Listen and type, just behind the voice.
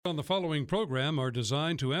On the following program are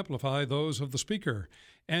designed to amplify those of the speaker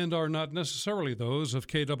and are not necessarily those of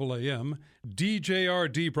KAAM,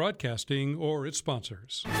 DJRD Broadcasting, or its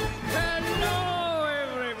sponsors. Hello,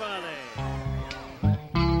 everybody!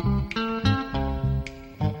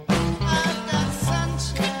 I've got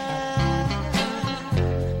sunshine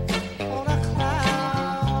on a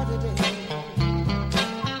cloudy day.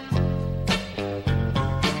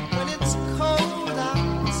 When it's cold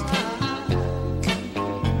outside,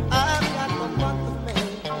 I've got the month of May.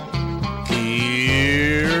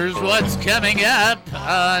 Here's what's coming up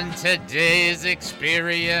on today's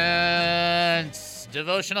experience.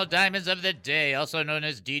 Devotional Diamonds of the Day, also known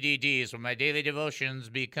as DDDs, where my daily devotions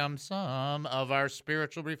become some of our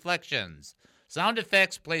spiritual reflections. Sound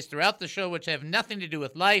effects placed throughout the show which have nothing to do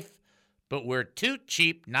with life, but we're too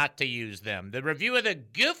cheap not to use them. The review of the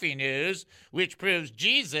goofy news, which proves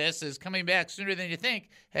Jesus is coming back sooner than you think.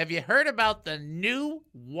 Have you heard about the new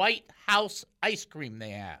White House ice cream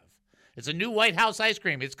they have? It's a new White House ice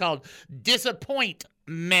cream. It's called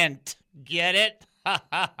Disappointment. Get it?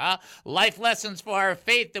 Life lessons for our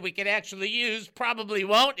faith that we can actually use. Probably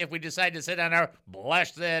won't if we decide to sit on our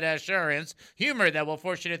blessed assurance. Humor that will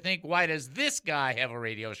force you to think, why does this guy have a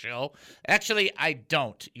radio show? Actually, I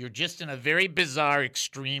don't. You're just in a very bizarre,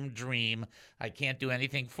 extreme dream. I can't do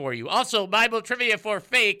anything for you. Also, Bible trivia for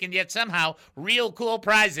fake and yet somehow real cool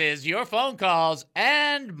prizes, your phone calls,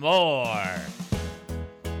 and more.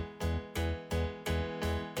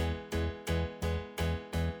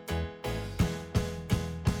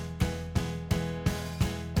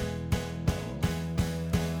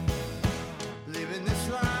 Living this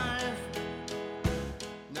life,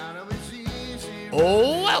 not always easy.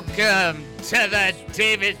 Welcome to the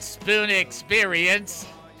David Spoon Experience,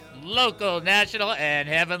 local, national, and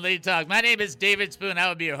heavenly talk. My name is David Spoon. I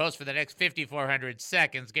will be your host for the next 5,400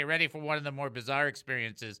 seconds. Get ready for one of the more bizarre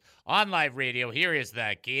experiences on live radio. Here is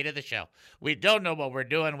the key to the show. We don't know what we're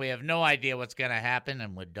doing. We have no idea what's going to happen,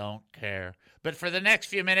 and we don't care. But for the next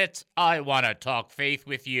few minutes, I want to talk faith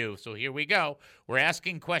with you. So here we go. We're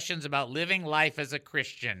asking questions about living life as a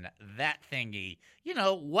Christian. That thingy. You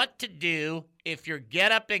know, what to do if your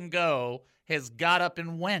get up and go has got up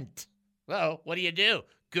and went. Well, what do you do?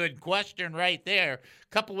 Good question right there.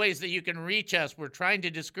 Couple ways that you can reach us. We're trying to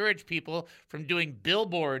discourage people from doing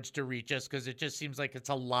billboards to reach us because it just seems like it's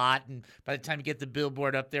a lot. And by the time you get the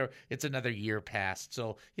billboard up there, it's another year past.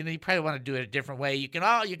 So, you know, you probably want to do it a different way. You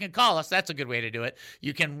can call us. That's a good way to do it.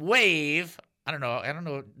 You can wave. I don't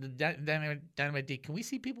know. Dynamite D, can we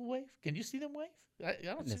see people wave? Can you see them wave? I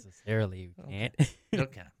don't Not see. necessarily, you can't.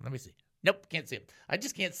 Okay, let me see. Nope, can't see it. I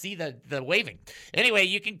just can't see the waving. Anyway,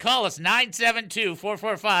 you can call us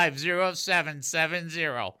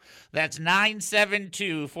 972-445-0770. That's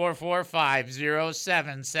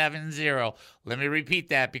 972-445-0770. Let me repeat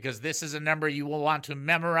that because this is a number you will want to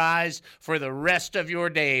memorize for the rest of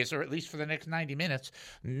your days, or at least for the next 90 minutes.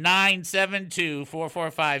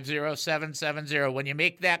 972-445-0770. When you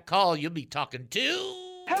make that call, you'll be talking to...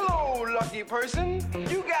 Hello, lucky person.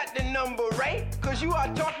 You got the number right, because you are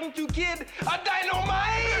talking to Kid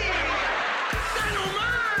Dynamite!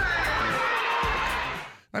 Dynamite!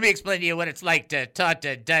 Let me explain to you what it's like to talk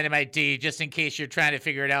to Dynamite D, just in case you're trying to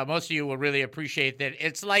figure it out. Most of you will really appreciate that.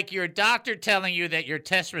 It's like your doctor telling you that your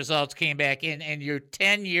test results came back in and you're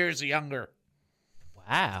 10 years younger.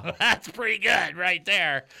 Wow. That's pretty good right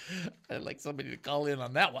there. I'd like somebody to call in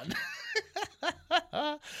on that one.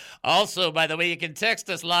 Also, by the way, you can text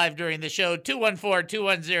us live during the show,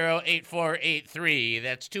 214-210-8483.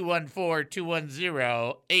 That's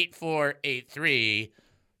 214-210-8483.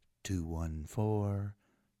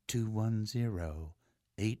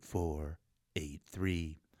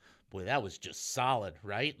 214-210-8483. Boy, that was just solid,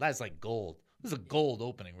 right? That's like gold. This is a gold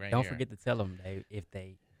opening right Don't here. forget to tell them if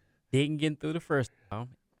they didn't get through the first time,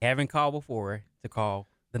 haven't called before, to call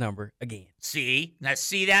the number again. See? Now,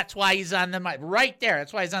 see, that's why he's on the mic. Right there.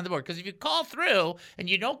 That's why he's on the board. Because if you call through and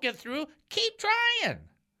you don't get through, keep trying.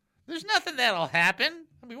 There's nothing that'll happen.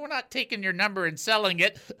 I mean, we're not taking your number and selling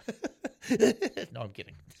it. No, I'm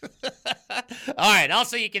kidding. All right.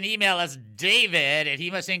 Also, you can email us, David at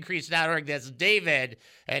hemustincrease.org. That's David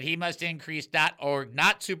at hemustincrease.org.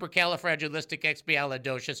 Not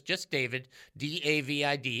supercalifragilisticexpialidocious, just David,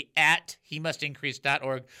 D-A-V-I-D, at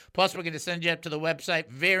hemustincrease.org. Plus, we're going to send you up to the website.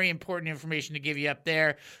 Very important information to give you up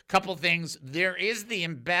there. Couple things. There is the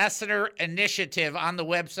Ambassador Initiative on the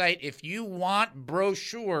website. If you want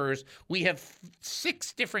brochures, we have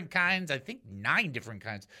 6 different kinds, I think 9 different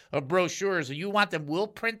kinds of brochures. If you want them, we'll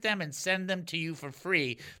print print them and send them to you for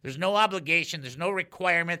free. There's no obligation. There's no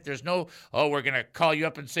requirement. There's no, oh, we're going to call you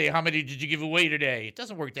up and say, how many did you give away today? It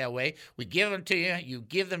doesn't work that way. We give them to you. You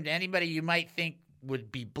give them to anybody you might think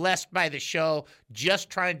would be blessed by the show, just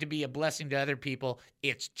trying to be a blessing to other people.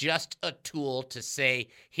 It's just a tool to say,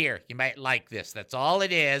 here, you might like this. That's all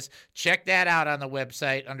it is. Check that out on the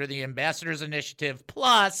website under the Ambassadors Initiative.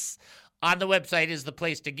 Plus, on the website is the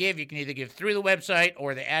place to give. You can either give through the website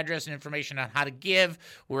or the address and information on how to give,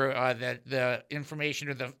 where the information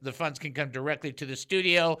or the funds can come directly to the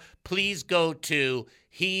studio. Please go to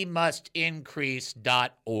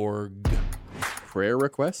hemustincrease.org. Prayer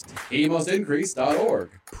request?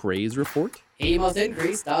 HeMustIncrease.org. Praise report?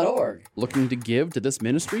 HeMustIncrease.org. Looking to give to this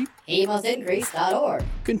ministry? HeMustIncrease.org.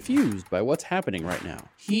 Confused by what's happening right now?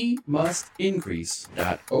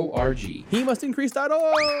 HeMustIncrease.org.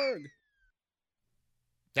 HeMustIncrease.org.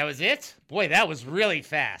 That was it? Boy, that was really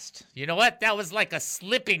fast. You know what? That was like a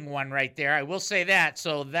slipping one right there. I will say that.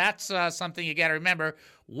 So that's something you got to remember.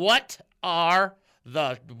 What are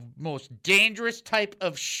the most dangerous type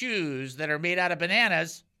of shoes that are made out of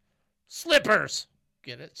bananas? Slippers.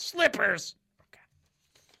 Get it? Slippers. Okay.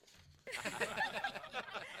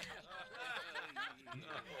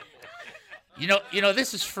 You know,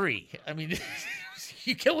 this is free. I mean,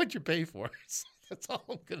 you get what you pay for. That's all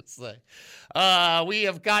I'm going to say. We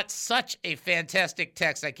have got such a fantastic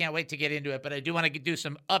text. I can't wait to get into it, but I do want to do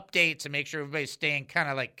some updates and make sure everybody's staying kind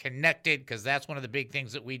of like connected, because that's one of the big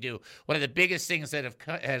things that we do. One of the biggest things that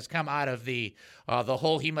has come out of the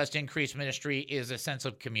whole He Must Increase ministry is a sense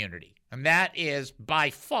of community. And that is by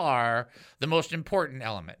far the most important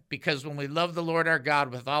element, because when we love the Lord our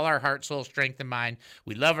God with all our heart, soul, strength, and mind,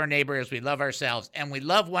 we love our neighbor as we love ourselves, and we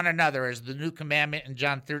love one another as the new commandment in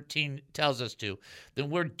John 13 tells us to, then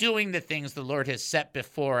we're doing the things the Lord has set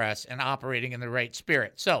before us and operating in the right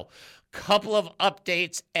spirit. So, couple of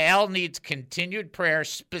updates. Al needs continued prayer.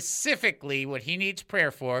 Specifically, what he needs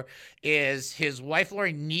prayer for is his wife,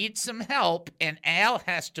 Lori, needs some help, and Al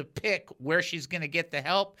has to pick where she's going to get the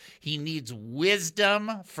help. He needs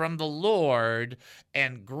wisdom from the Lord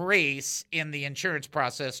and grace in the insurance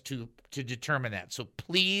process to determine that. So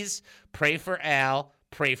please pray for Al.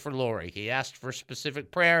 Pray for Lori. He asked for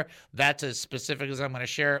specific prayer. That's as specific as I'm going to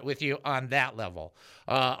share it with you on that level.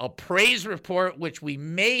 A praise report, which we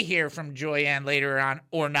may hear from Joyanne later on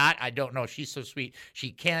or not. I don't know. She's so sweet.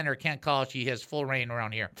 She can or can't call. She has full reign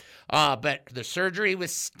around here. But the surgery with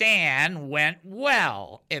Stan went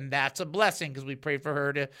well, and that's a blessing because we prayed for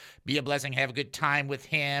her to be a blessing, have a good time with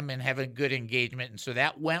him, and have a good engagement. And so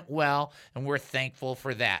that went well, and we're thankful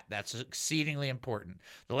for that. That's exceedingly important.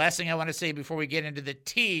 The last thing I want to say before we get into the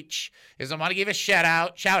teach is I want to give a shout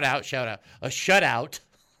out.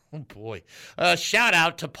 Oh, boy. Shout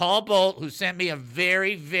out to Paul Bolt, who sent me a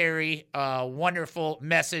very, very wonderful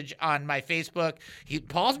message on my Facebook.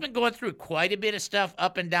 Paul's been going through quite a bit of stuff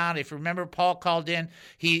up and down. If you remember, Paul called in.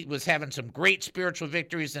 He was having some great spiritual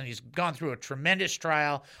victories, and he's gone through a tremendous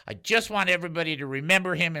trial. I just want everybody to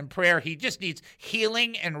remember him in prayer. He just needs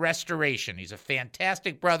healing and restoration. He's a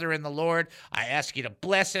fantastic brother in the Lord. I ask you to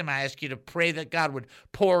bless him. I ask you to pray that God would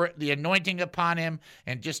pour the anointing upon him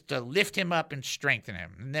and just lift him up and strengthen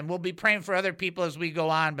him. And then we'll be praying for other people as we go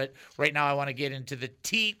on, but right now I want to get into the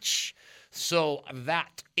teach. So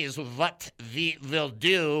that is what we will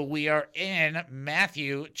do. We are in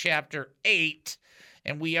Matthew chapter 8,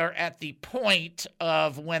 and we are at the point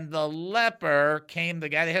of when the leper came, the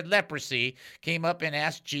guy that had leprosy, came up and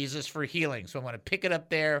asked Jesus for healing. So I'm going to pick it up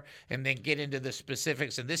there and then get into the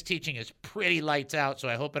specifics. And this teaching is pretty lights out, so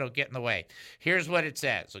I hope I don't get in the way. Here's what it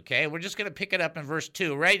says, okay? We're just going to pick it up in verse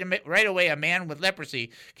 2. Right away, a man with leprosy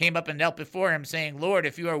came up and knelt before him, saying, Lord,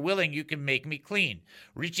 if you are willing, you can make me clean.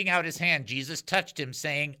 Reaching out his hand, Jesus touched him,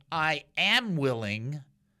 saying, I am willing,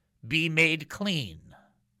 be made clean.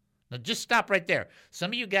 Now, just stop right there.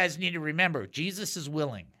 Some of you guys need to remember, Jesus is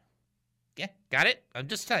willing. Yeah, got it? I'm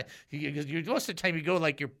just telling you. Most of the time you go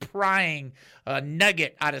like you're prying a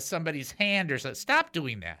nugget out of somebody's hand or something. Stop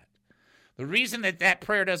doing that. The reason that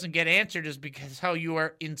prayer doesn't get answered is because how you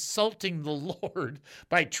are insulting the Lord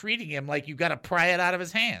by treating him like you got to pry it out of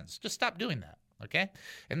his hands. Just stop doing that, okay?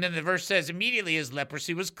 And then the verse says, immediately his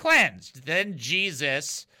leprosy was cleansed. Then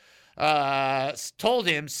Jesus told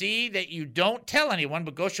him, see that you don't tell anyone,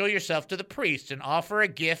 but go show yourself to the priest and offer a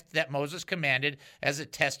gift that Moses commanded as a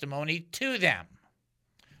testimony to them.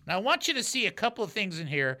 Now, I want you to see a couple of things in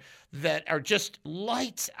here that are just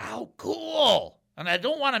lights out cool, and I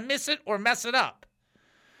don't want to miss it or mess it up.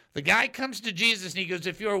 The guy comes to Jesus and he goes,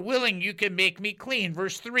 if you're willing, you can make me clean.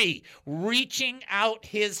 Verse 3, reaching out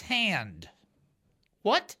his hand.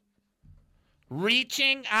 What?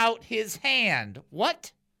 Reaching out his hand.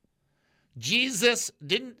 What? Jesus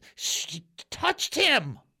touched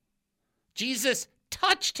him. Jesus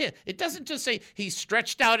touched him. It doesn't just say he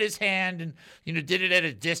stretched out his hand and, did it at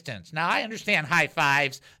a distance. Now, I understand high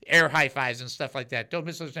fives, air high fives and stuff like that. Don't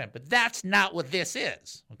misunderstand. But that's not what this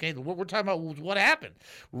is. Okay? What we're talking about was what happened.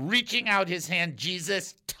 Reaching out his hand,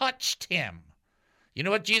 Jesus touched him. You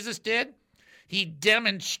know what Jesus did? He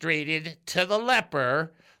demonstrated to the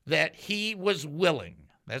leper that he was willing.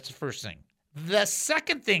 That's the first thing. The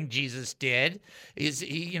second thing Jesus did is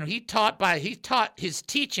he taught his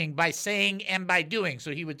teaching by saying and by doing.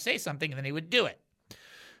 So he would say something and then he would do it.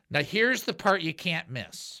 Now here's the part you can't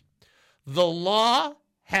miss. The law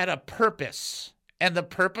had a purpose, and the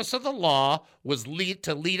purpose of the law was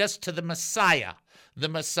to lead us to the Messiah. The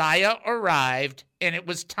Messiah arrived, and it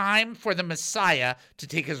was time for the Messiah to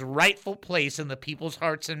take his rightful place in the people's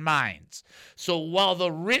hearts and minds. So while the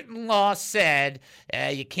written law said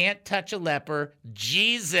you can't touch a leper,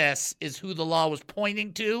 Jesus is who the law was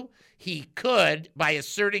pointing to. He could, by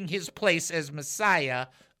asserting his place as Messiah,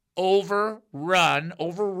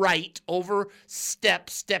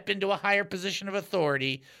 step into a higher position of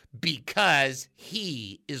authority because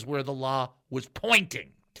he is where the law was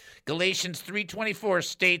pointing. Galatians 3:24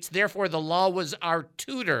 states, therefore the law was our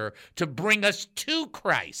tutor to bring us to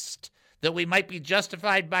Christ, that we might be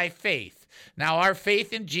justified by faith. Now our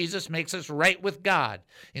faith in Jesus makes us right with God.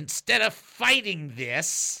 Instead of fighting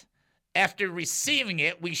this, after receiving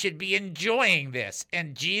it, we should be enjoying this.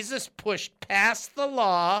 And Jesus pushed past the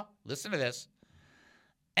law, listen to this,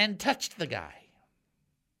 and touched the guy.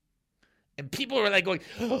 And people were like going,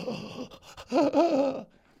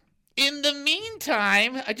 In the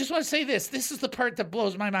meantime, I just want to say this. This is the part that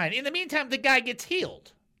blows my mind. In the meantime, the guy gets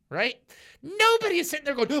healed, right? Nobody is sitting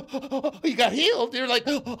there going, you got healed. They're like,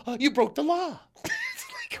 you broke the law. It's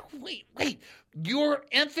like, wait. Your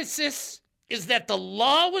emphasis is that the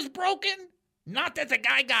law was broken, not that the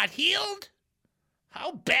guy got healed?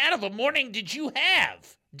 How bad of a morning did you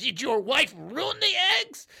have? Did your wife ruin the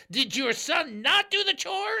eggs? Did your son not do the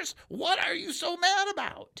chores? What are you so mad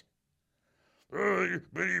about? But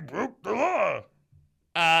he broke the law.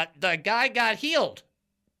 The guy got healed.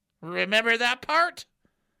 Remember that part?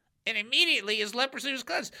 And immediately his leprosy was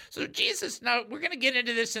cleansed. So Jesus, now we're going to get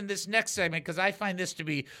into this in this next segment because I find this to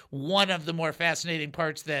be one of the more fascinating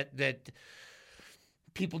parts that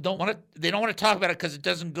people don't want to talk about it because it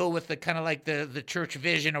doesn't go with the kind of like the church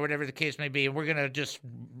vision or whatever the case may be. And we're going to just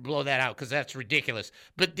blow that out because that's ridiculous.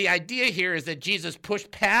 But the idea here is that Jesus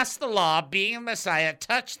pushed past the law, being a Messiah,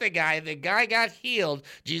 touched the guy got healed.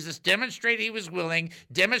 Jesus demonstrated he was willing,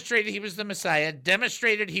 demonstrated he was the Messiah,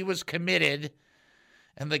 demonstrated he was committed.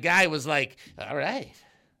 And the guy was like, all right,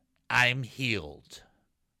 I'm healed.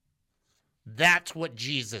 That's what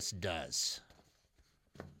Jesus does.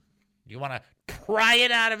 You want to pry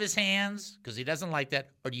it out of his hands because he doesn't like that,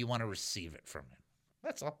 or do you want to receive it from him?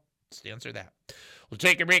 That's all. Just answer that. We'll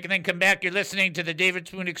take a break and then come back. You're listening to the David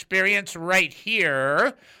Spoon Experience right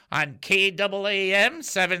here on KAAM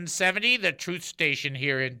 770, the truth station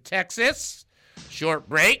here in Texas. Short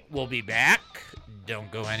break. We'll be back.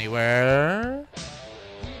 Don't go anywhere.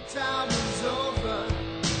 Time is over.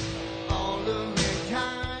 All of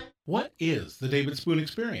mankind. What is the David Spoon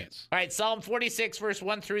Experience? All right, Psalm 46, verse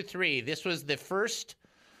 1 through 3. This was the first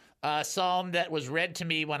psalm that was read to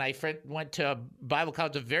me when I went to Bible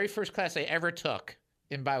college, the very first class I ever took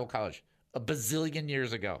in Bible college, a bazillion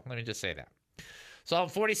years ago. Let me just say that. Psalm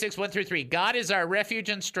 46, 1 through 3. God is our refuge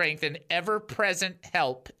and strength and ever-present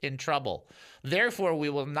help in trouble. Therefore we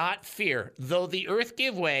will not fear, though the earth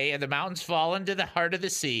give way and the mountains fall into the heart of the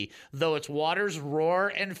sea, though its waters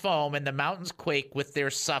roar and foam and the mountains quake with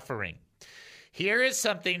their suffering. Here is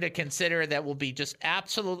something to consider that will be just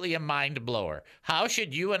absolutely a mind blower. How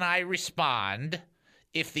should you and I respond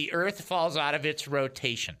if the earth falls out of its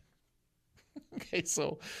rotation? Okay,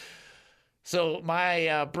 so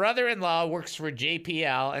my brother-in-law works for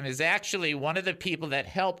JPL and is actually one of the people that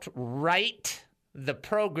helped write the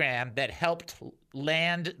program that helped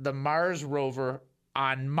land the Mars rover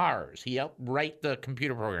on Mars. He helped write the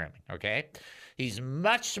computer programming, okay? He's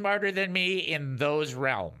much smarter than me in those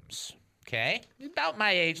realms, okay? About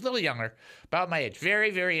my age, a little younger, about my age.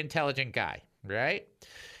 Very, very intelligent guy, right?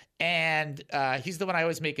 And he's the one I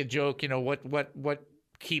always make a joke, what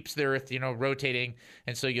keeps the earth, rotating.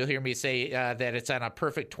 And so you'll hear me say that it's on a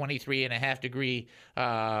perfect 23.5 degree,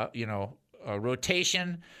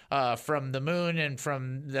 rotation from the moon and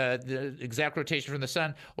from the exact rotation from the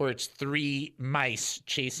sun, or it's 3 mice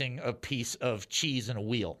chasing a piece of cheese and a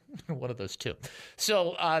wheel. One of those two.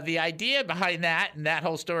 So the idea behind that and that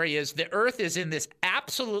whole story is the Earth is in this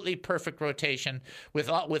absolutely perfect rotation with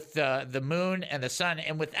the moon and the sun,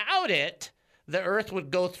 and without it, the Earth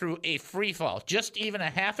would go through a free fall. Just even a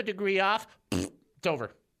half a degree off, it's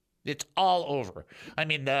over. It's all over. I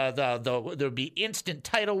mean, there'd be instant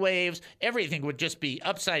tidal waves. Everything would just be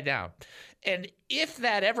upside down. And if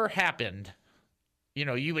that ever happened,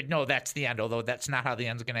 you would know that's the end, although that's not how the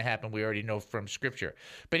end's going to happen. We already know from Scripture.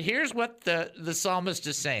 But here's what the psalmist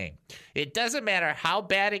is saying. It doesn't matter how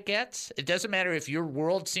bad it gets. It doesn't matter if your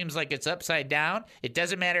world seems like it's upside down. It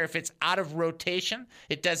doesn't matter if it's out of rotation.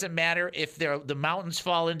 It doesn't matter if the mountains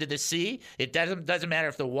fall into the sea. It doesn't matter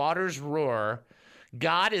if the waters roar.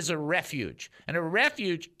 God is a refuge, and a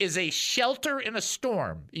refuge is a shelter in a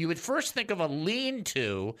storm. You would first think of a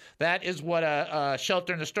lean-to. That is what a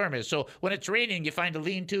shelter in a storm is. So when it's raining, you find a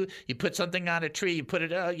lean-to, you put something on a tree, you put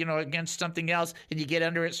it against something else, and you get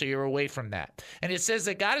under it so you're away from that. And it says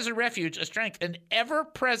that God is a refuge, a strength, an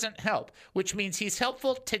ever-present help, which means he's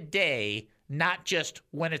helpful today, not just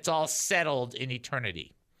when it's all settled in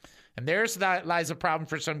eternity. And there's that lies a problem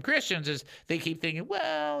for some Christians is they keep thinking,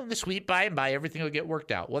 well, in the sweet by and by, everything will get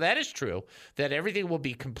worked out. Well, that is true, that everything will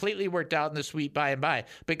be completely worked out in the sweet by and by.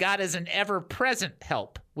 But God is an ever-present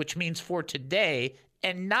help, which means for today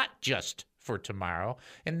and not just for tomorrow.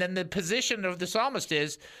 And then the position of the psalmist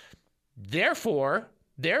is, therefore,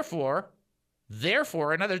 in other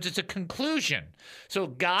words, it's a conclusion. So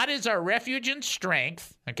God is our refuge and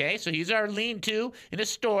strength, okay? So he's our lean-to in a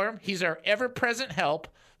storm. He's our ever-present help.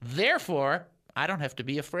 Therefore, I don't have to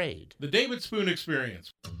be afraid. The David Spoon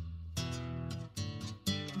Experience.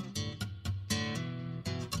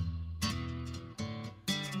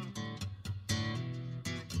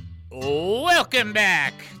 Welcome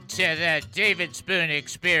back to the David Spoon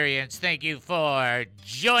Experience. Thank you for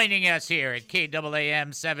joining us here at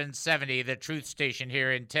KAAM 770, the truth station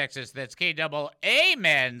here in Texas. That's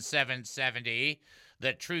KAAM 770.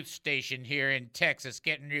 The truth station here in Texas,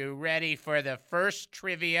 getting you ready for the first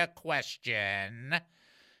trivia question.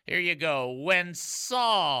 Here you go. When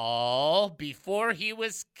Saul, before he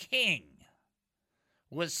was king,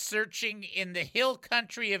 was searching in the hill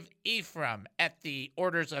country of Ephraim at the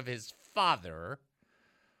orders of his father,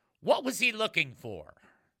 what was he looking for?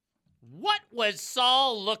 What was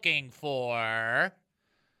Saul looking for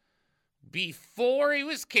before he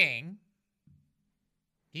was king?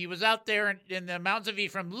 He was out there in the mountains of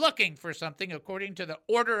Ephraim looking for something according to the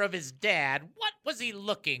order of his dad. What was he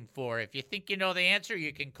looking for? If you think you know the answer,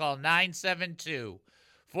 you can call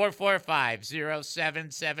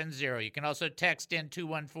 972-445-0770. You can also text in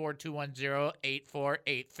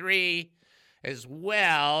 214-210-8483. As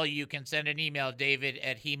well, you can send an email,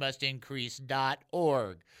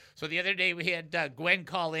 david@hemustincrease.org. So the other day we had Gwen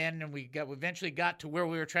call in, and we eventually got to where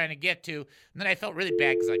we were trying to get to. And then I felt really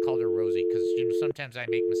bad because I called her Rosie because sometimes I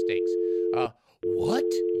make mistakes. What?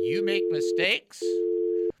 You make mistakes?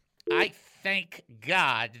 I thank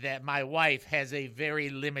God that my wife has a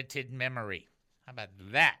very limited memory. How about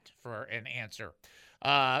that for an answer?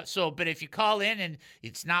 But if you call in and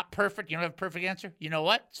it's not perfect, you don't have a perfect answer, you know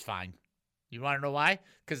what? It's fine. You want to know why?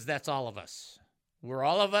 Because that's all of us. We're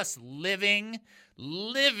all of us living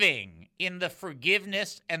in the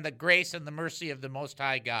forgiveness and the grace and the mercy of the Most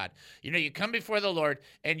High God. You come before the Lord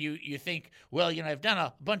and you think, well, I've done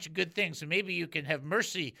a bunch of good things, so maybe you can have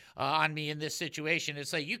mercy on me in this situation.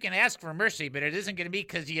 It's like you can ask for mercy, but it isn't going to be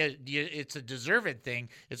because it's a deserved thing.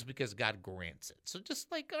 It's because God grants it. So just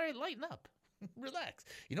all right, lighten up. Relax.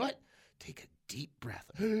 You know what? Take a deep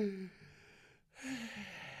breath.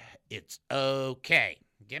 It's okay.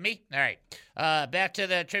 Get me? All right. Back to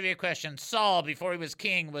the trivia question. Saul, before he was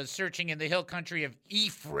king, was searching in the hill country of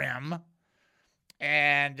Ephraim.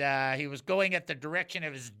 And he was going at the direction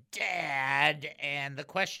of his dad. And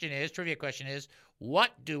the trivia question is,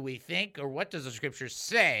 what do we think, or what does the scripture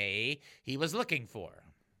say he was looking for?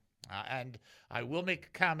 And I will make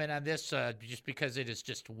a comment on this just because it is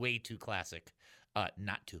just way too classic.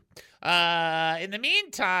 Not to. In the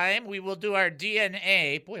meantime, we will do our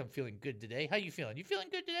DNA. Boy, I'm feeling good today. How you feeling? You feeling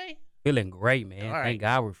good today? Feeling great, man. All right. Thank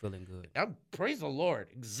God we're feeling good. Praise the Lord.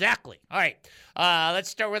 Exactly. All right. Let's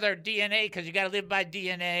start with our DNA because you got to live by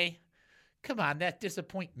DNA. Come on, that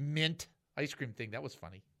disappointment ice cream thing. That was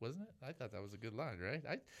funny, wasn't it? I thought that was a good line, right?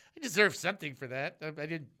 I deserve something for that. I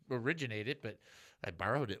didn't originate it, but I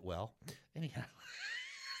borrowed it well. Anyhow.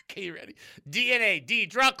 Okay, you ready? DNA. D,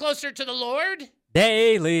 draw closer to the Lord.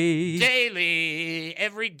 Daily. Daily,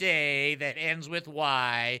 every day that ends with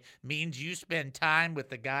Y means you spend time with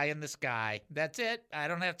the guy in the sky. That's it. I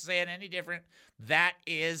don't have to say it any different. That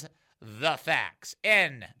is the facts.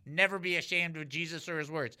 N, never be ashamed of Jesus or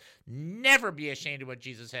his words. Never be ashamed of what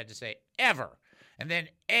Jesus had to say, ever. And then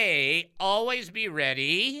A, always be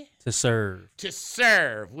ready To serve. to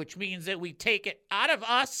serve, which means that we take it out of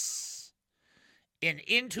us and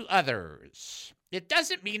into others. It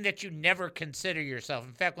doesn't mean that you never consider yourself.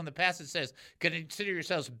 In fact, when the passage says consider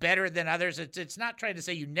yourselves better than others, it's not trying to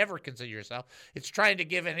say you never consider yourself. It's trying to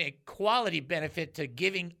give an equality benefit to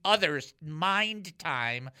giving others mind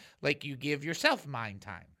time like you give yourself mind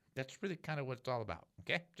time. That's really kind of what it's all about,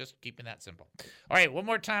 okay? Just keeping that simple. All right, one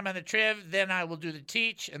more time on the triv, then I will do the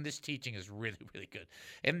teach, and this teaching is really, really good.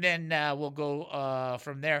 And then we'll go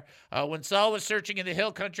from there. When Saul was searching in the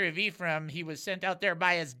hill country of Ephraim, he was sent out there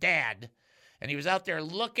by his dad, and he was out there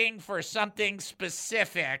looking for something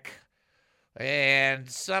specific.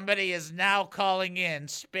 And somebody is now calling in,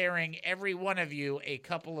 sparing every one of you a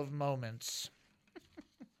couple of moments.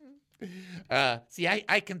 See,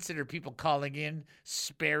 I consider people calling in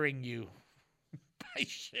sparing you by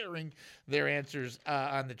sharing their answers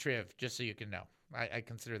on the triv, just so you can know. I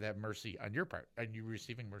consider that mercy on your part, and you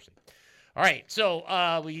receiving mercy. All right,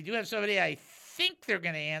 so we do have somebody I think they're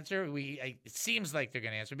going to answer. It seems like they're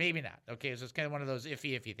going to answer. Maybe not. Okay, so it's kind of one of those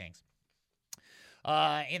iffy things.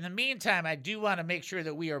 In the meantime, I do want to make sure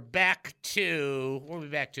that we are back to, what are we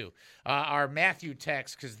back to? Our Matthew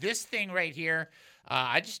text, because this thing right here,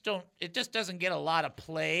 it just doesn't get a lot of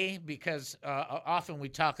play because often we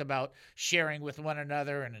talk about sharing with one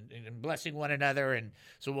another and blessing one another. And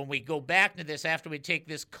so when we go back to this, after we take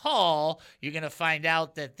this call, you're going to find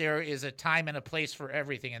out that there is a time and a place for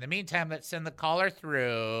everything. In the meantime, let's send the caller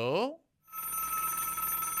through.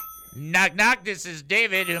 Knock, knock. This is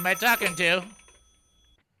David. Who am I talking to?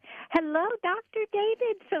 Hello, Dr.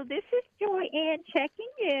 David. So this is Joyanne checking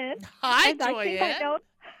in. Hi, and Joyanne. I think I know.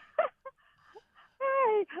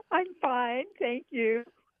 Hi, I'm fine, thank you.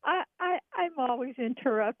 I'm always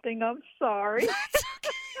interrupting. I'm sorry.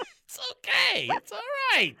 It's okay. It's all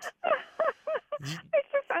right.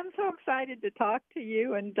 I'm so excited to talk to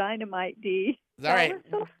you and Dynamite D. All right. It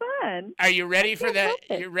was so fun. Are you ready for the?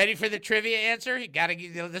 You ready for the trivia answer? You gotta.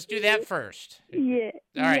 Let's do that first. Yeah.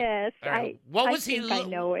 All right. Yes. All right. What was he? I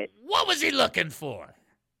know it. What was he looking for?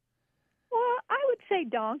 Well, I would say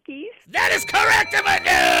donkeys. That is correct,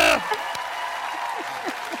 Amanda.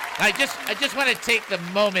 I just want to take the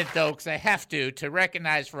moment, though, because I have to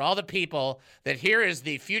recognize for all the people that here is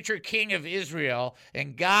the future king of Israel,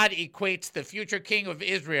 and God equates the future king of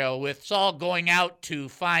Israel with Saul going out to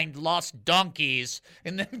find lost donkeys,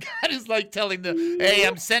 and then God is like telling them, hey,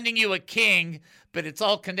 I'm sending you a king, but it's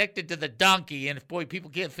all connected to the donkey, and if, boy,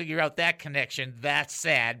 people can't figure out that connection, that's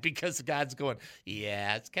sad, because God's going,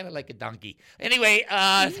 yeah, it's kind of like a donkey. Anyway,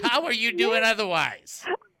 how are you doing otherwise?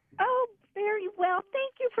 Oh, very well.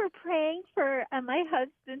 Thank you for praying for my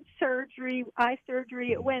husband's eye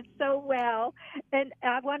surgery. It went so well. And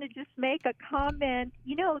I want to just make a comment.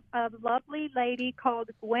 You know, a lovely lady called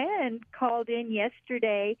Gwen called in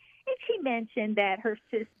yesterday, and she mentioned that her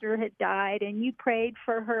sister had died, and you prayed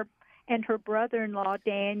for her and her brother-in-law,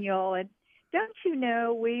 Daniel. And don't you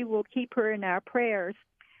know, we will keep her in our prayers.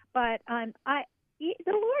 But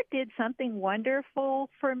the Lord did something wonderful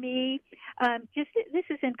for me. This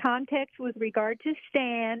is in context with regard to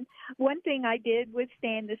Stan. One thing I did with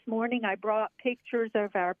Stan this morning, I brought pictures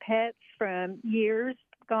of our pets from years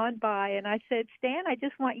gone by, and I said, Stan, I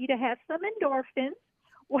just want you to have some endorphins.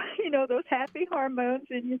 You know, those happy hormones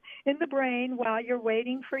in the brain while you're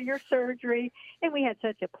waiting for your surgery. And we had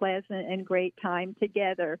such a pleasant and great time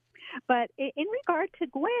together. But in regard to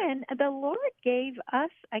Gwen, the Lord gave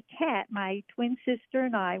us a cat, my twin sister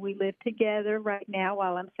and I. We live together right now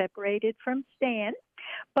while I'm separated from Stan.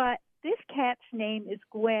 But this cat's name is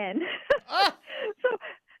Gwen.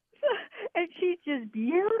 And she's just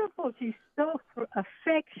beautiful. She's so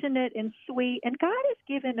affectionate and sweet. And God has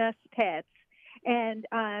given us pets. And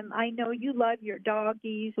I know you love your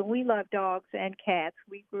doggies, and we love dogs and cats.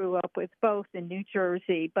 We grew up with both in New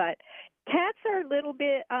Jersey, but cats are a little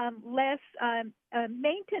bit less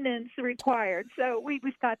maintenance required. So we've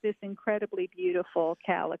got this incredibly beautiful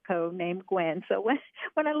calico named Gwen. So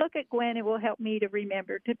when I look at Gwen, it will help me to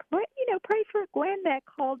remember to pray for Gwen that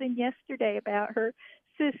called in yesterday about her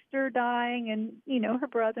sister dying and, her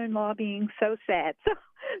brother-in-law being so sad. So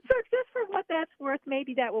just for what that's worth,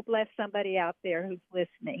 maybe that will bless somebody out there who's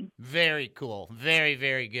listening. Very cool. Very,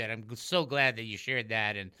 very good. I'm so glad that you shared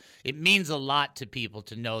that. And it means a lot to people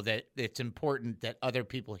to know that it's important that other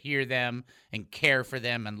people hear them and care for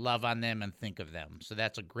them and love on them and think of them. So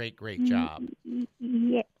that's a great, great job.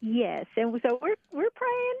 Yes. And so we're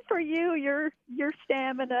praying for you, your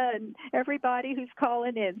stamina, and everybody who's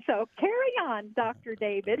calling in. So carry on, Dr.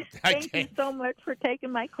 David. Thank you so much for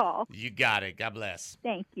taking my call. You got it. God bless.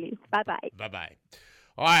 Thank you. Bye-bye. Bye-bye.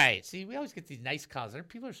 All right. See, we always get these nice calls.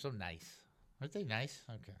 People are so nice. Aren't they nice?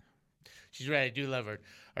 Okay. She's right. I do love her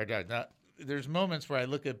dog. Now, there's moments where I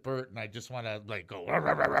look at Bert and I just want to go, rah,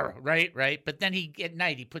 rah, rah, rah, right? But then at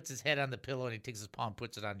night, he puts his head on the pillow and he takes his paw and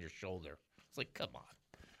puts it on your shoulder. It's like, come on.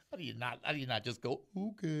 How do you not just go,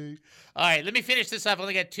 okay? All right, let me finish this up. I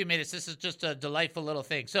only got 2 minutes. This is just a delightful little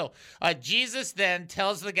thing. So Jesus then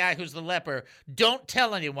tells the guy who's the leper, don't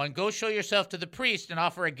tell anyone. Go show yourself to the priest and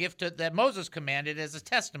offer a gift that Moses commanded as a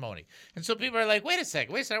testimony. And so people are like, wait a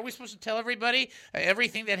second. Are we supposed to tell everybody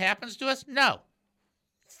everything that happens to us? No.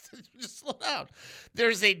 Just slow down.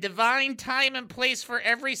 There's a divine time and place for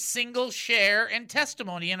every single share and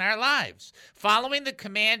testimony in our lives. Following the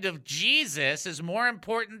command of Jesus is more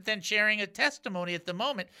important than sharing a testimony at the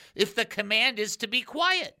moment if the command is to be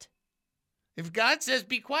quiet. If God says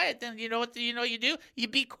be quiet, then you know what you do? You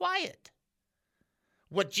be quiet.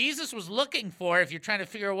 What Jesus was looking for, if you're trying to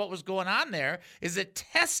figure out what was going on there, is a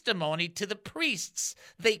testimony to the priests.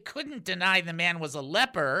 They couldn't deny the man was a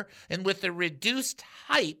leper, and with the reduced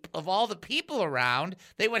hype of all the people around,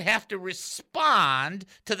 they would have to respond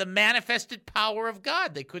to the manifested power of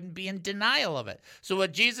God. They couldn't be in denial of it. So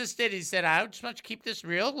what Jesus did, he said, I just want you to keep this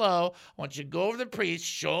real low. I want you to go over to the priest,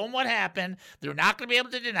 show them what happened. They're not going to be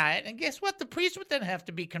able to deny it. And guess what? The priest would then have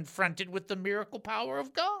to be confronted with the miracle power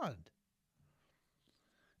of God.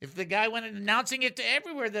 If the guy went announcing it to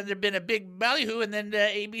everywhere, then there'd been a big ballyhoo, and then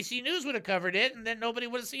ABC News would have covered it, and then nobody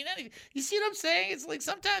would have seen anything. You see what I'm saying? It's like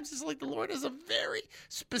sometimes it's like the Lord has a very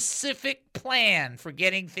specific plan for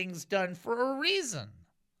getting things done for a reason.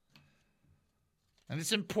 And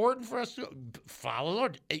it's important for us to follow the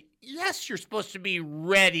Lord. Yes, you're supposed to be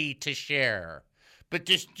ready to share. But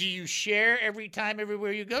do you share every time,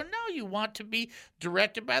 everywhere you go? No, you want to be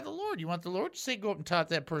directed by the Lord. You want the Lord to say, go up and talk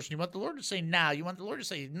to that person. You want the Lord to say, now. You want the Lord to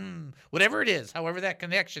say, whatever it is, however that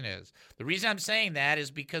connection is. The reason I'm saying that is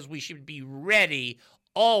because we should be ready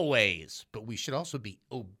always, but we should also be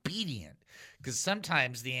obedient. Because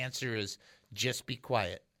sometimes the answer is, just be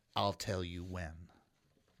quiet. I'll tell you when.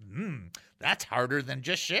 That's harder than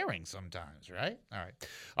just sharing sometimes, right? All right,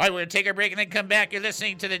 we're going to take our break and then come back. You're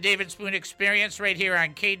listening to the David Spoon Experience right here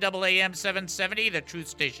on KAAM 770, the truth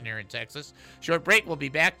station here in Texas. Short break. We'll be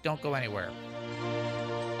back. Don't go anywhere.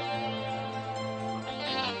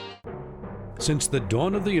 Since the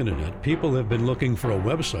dawn of the internet, people have been looking for a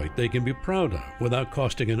website they can be proud of without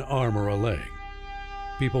costing an arm or a leg.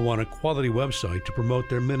 People want a quality website to promote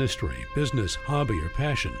their ministry, business, hobby, or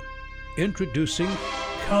passion. Introducing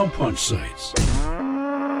Cowpunch Sites.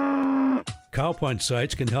 Cowpunch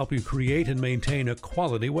Sites can help you create and maintain a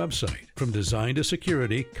quality website. From design to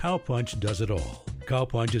security, Cowpunch does it all.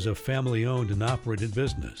 Cowpunch is a family-owned and operated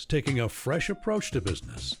business, taking a fresh approach to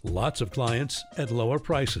business. Lots of clients at lower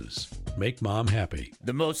prices. Make mom happy.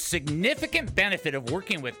 The most significant benefit of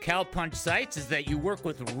working with Cowpunch Sites is that you work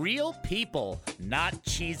with real people, not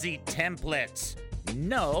cheesy templates.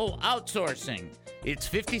 No outsourcing. It's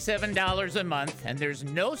 $57 a month, and there's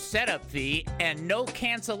no setup fee and no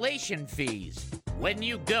cancellation fees when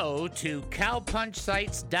you go to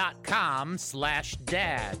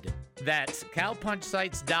cowpunchsites.com/dad. That's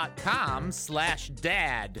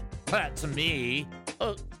cowpunchsites.com/dad. That's me.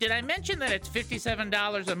 Oh, did I mention that it's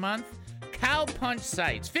 $57 a month? Cowpunch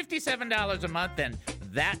Sites, $57 a month, and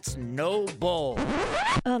that's no bull.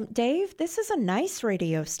 Dave, this is a nice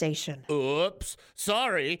radio station. Oops,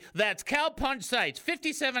 sorry. That's Cowpunch Sites,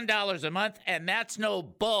 $57 a month, and that's no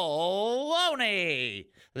baloney.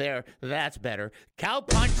 There, that's better.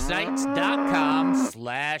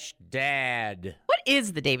 Cowpunchsites.com/dad. What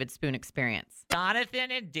is the David Spoon Experience?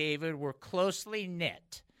 Jonathan and David were closely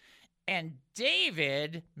knit, and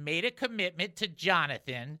David made a commitment to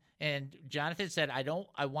Jonathan. And Jonathan said, I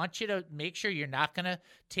want you to make sure you're not going to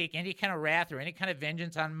take any kind of wrath or any kind of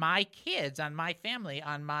vengeance on my kids, on my family,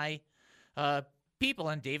 on my people.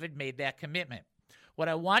 And David made that commitment. What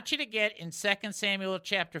I want you to get in 2 Samuel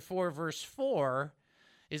chapter 4, verse 4,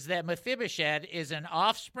 is that Mephibosheth is an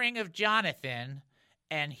offspring of Jonathan,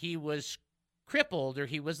 and he was crippled, or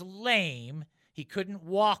he was lame. He couldn't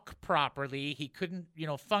walk properly. He couldn't,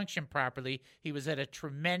 function properly. He was at a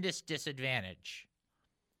tremendous disadvantage.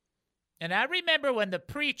 And I remember when the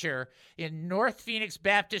preacher in North Phoenix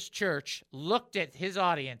Baptist Church looked at his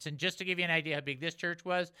audience, and just to give you an idea how big this church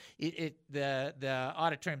was, the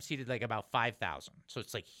auditorium seated like about 5,000. So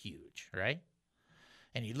it's like huge, right?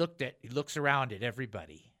 And he looks around at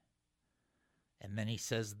everybody. And then he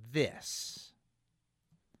says this.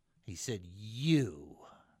 He said, "You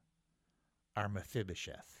are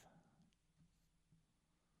Mephibosheth."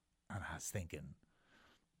 And I was thinking,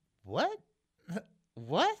 what?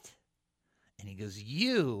 What? And he goes,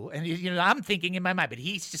 "You," and I'm thinking in my mind, but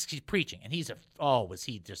he's preaching, and was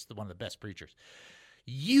he just one of the best preachers?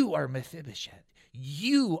 "You are Mephibosheth.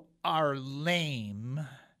 You are lame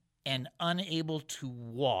and unable to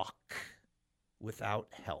walk without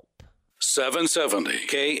help." 770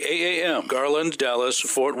 KAAM, Garland, Dallas,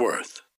 Fort Worth.